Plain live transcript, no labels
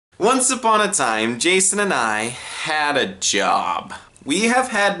Once upon a time, Jason and I had a job. We have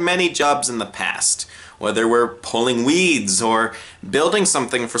had many jobs in the past. Whether we're pulling weeds or building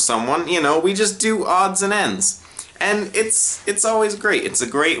something for someone, we just do odds and ends. And it's always great. It's a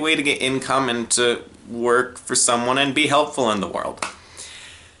great way to get income and to work for someone and be helpful in the world.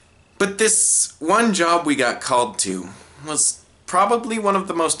 But this one job we got called to was probably one of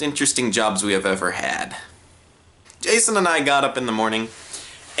the most interesting jobs we have ever had. Jason and I got up in the morning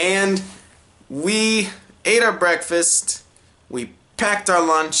and we ate our breakfast, we packed our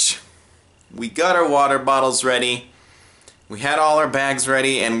lunch, we got our water bottles ready, we had all our bags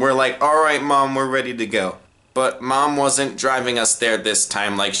ready, and we're like, alright Mom, we're ready to go. But Mom wasn't driving us there this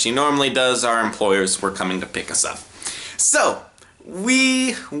time like she normally does. Our employers were coming to pick us up. So,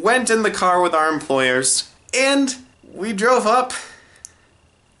 we went in the car with our employers, and we drove up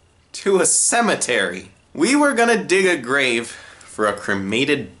to a cemetery. We were gonna dig a grave for a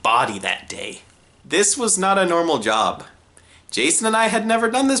cremated body that day. This was not a normal job. Jason and I had never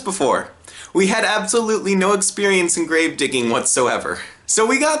done this before. We had absolutely no experience in grave digging whatsoever. So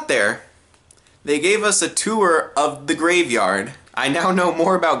we got there. They gave us a tour of the graveyard. I now know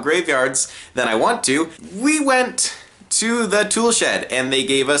more about graveyards than I want to. We went to the tool shed and they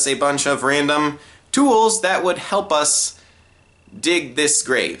gave us a bunch of random tools that would help us dig this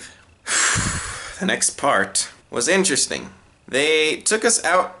grave. The next part was interesting. They took us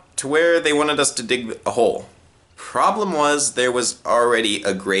out to where they wanted us to dig a hole. Problem was, there was already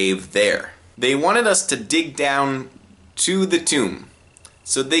a grave there. They wanted us to dig down to the tomb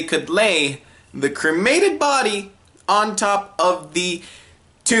so they could lay the cremated body on top of the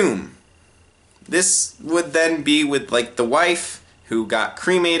tomb. This would then be with like the wife who got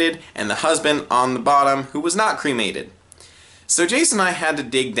cremated and the husband on the bottom who was not cremated. So Jason and I had to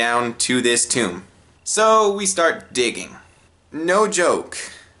dig down to this tomb. So we start digging. No joke.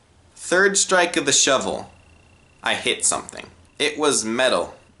 Third strike of the shovel, I hit something. It was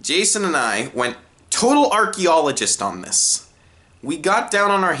metal. Jason and I went total archaeologist on this. We got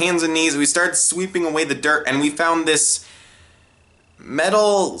down on our hands and knees, we started sweeping away the dirt, and we found this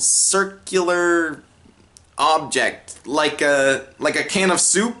metal circular object, like a can of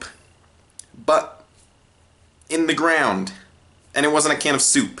soup, but in the ground. And it wasn't a can of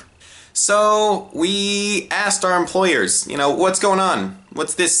soup. So we asked our employers, what's going on?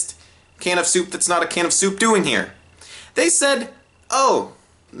 What's this can of soup that's not a can of soup doing here? They said, oh,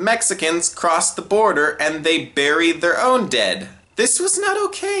 Mexicans crossed the border and they buried their own dead. This was not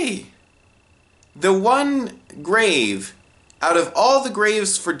okay. The one grave out of all the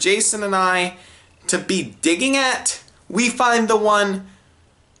graves for Jason and I to be digging at, we find the one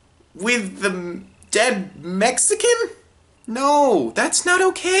with the dead Mexican? No, that's not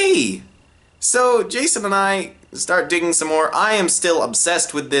okay. So Jason and I start digging some more. I am still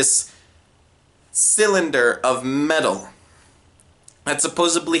obsessed with this cylinder of metal that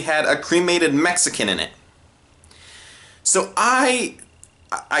supposedly had a cremated Mexican in it. So I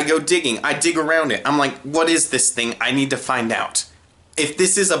go digging. I dig around it. I'm like, what is this thing? I need to find out. If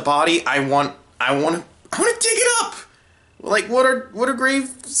this is a body, I want to dig it up. Like, what are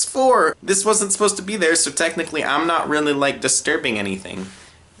graves for? This wasn't supposed to be there, so technically I'm not really like disturbing anything,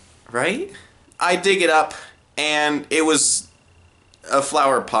 right? I dig it up, and it was a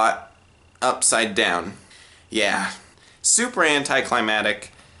flower pot upside down. Yeah, super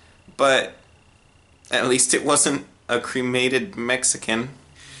anticlimactic, but at least it wasn't a cremated Mexican.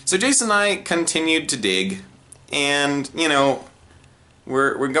 So Jason and I continued to dig, and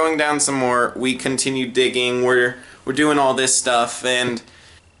we're going down some more. We continued digging. We're doing all this stuff, and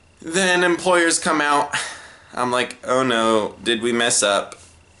then employers come out. I'm like, oh no, did we mess up?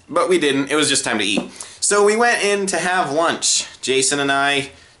 But we didn't. It was just time to eat. So we went in to have lunch. Jason and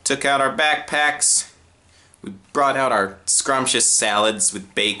I took out our backpacks. We brought out our scrumptious salads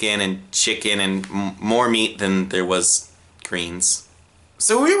with bacon and chicken and more meat than there was greens.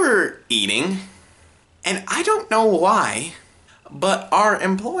 So we were eating, and I don't know why, but our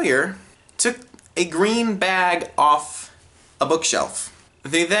employer took a green bag off a bookshelf.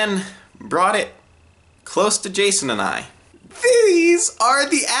 They then brought it close to Jason and I. These are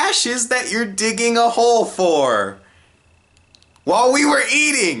the ashes that you're digging a hole for. While we were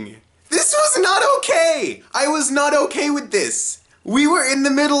eating. This was not okay. I was not okay with this. We were in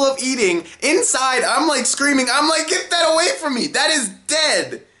the middle of eating. Inside, I'm like screaming. I'm like, get that away from me. That is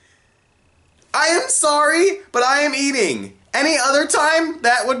dead. I am sorry, but I am eating. Any other time,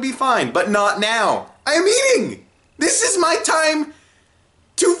 that would be fine, but not now. I am eating. This is my time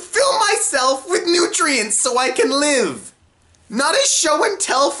to fill myself with nutrients so I can live. Not a show and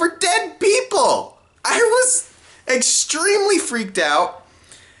tell for dead people. I was extremely freaked out.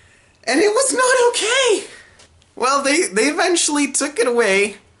 And it was not okay. Well, they eventually took it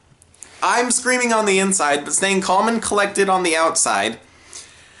away. I'm screaming on the inside, but staying calm and collected on the outside.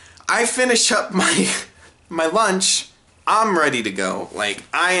 I finish up my lunch. I'm ready to go. Like,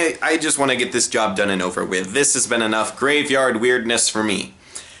 I just want to get this job done and over with. This has been enough graveyard weirdness for me.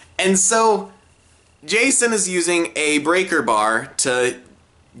 And so, Jason is using a breaker bar to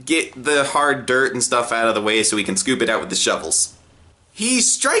get the hard dirt and stuff out of the way so he can scoop it out with the shovels. He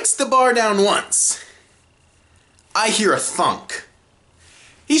strikes the bar down once. I hear a thunk.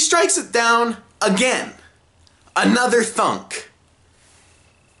 He strikes it down again. Another thunk.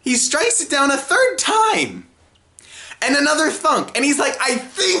 He strikes it down a third time. And another thunk. And he's like, I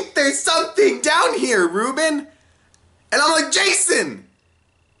think there's something down here, Ruben. And I'm like, Jason!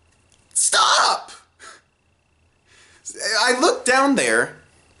 Stop! I look down there.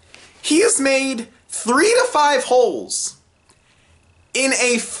 He has made 3 to 5 holes in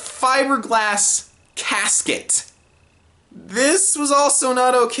a fiberglass casket. This was also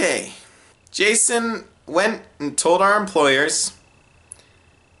not okay. Jason went and told our employers.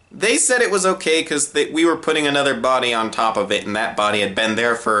 They said it was okay because we were putting another body on top of it, and that body had been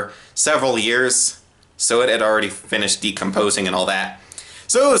there for several years, so it had already finished decomposing and all that.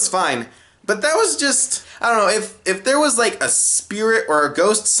 So it was fine. But that was just, I don't know, if there was like a spirit or a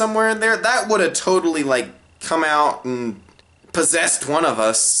ghost somewhere in there, that would have totally like come out and possessed one of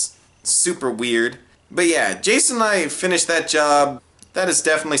us. Super weird. But yeah, Jason and I finished that job. That is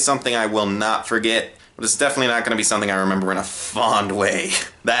definitely something I will not forget. But it's definitely not going to be something I remember in a fond way.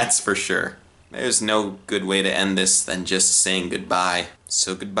 That's for sure. There's no good way to end this than just saying goodbye.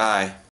 So goodbye.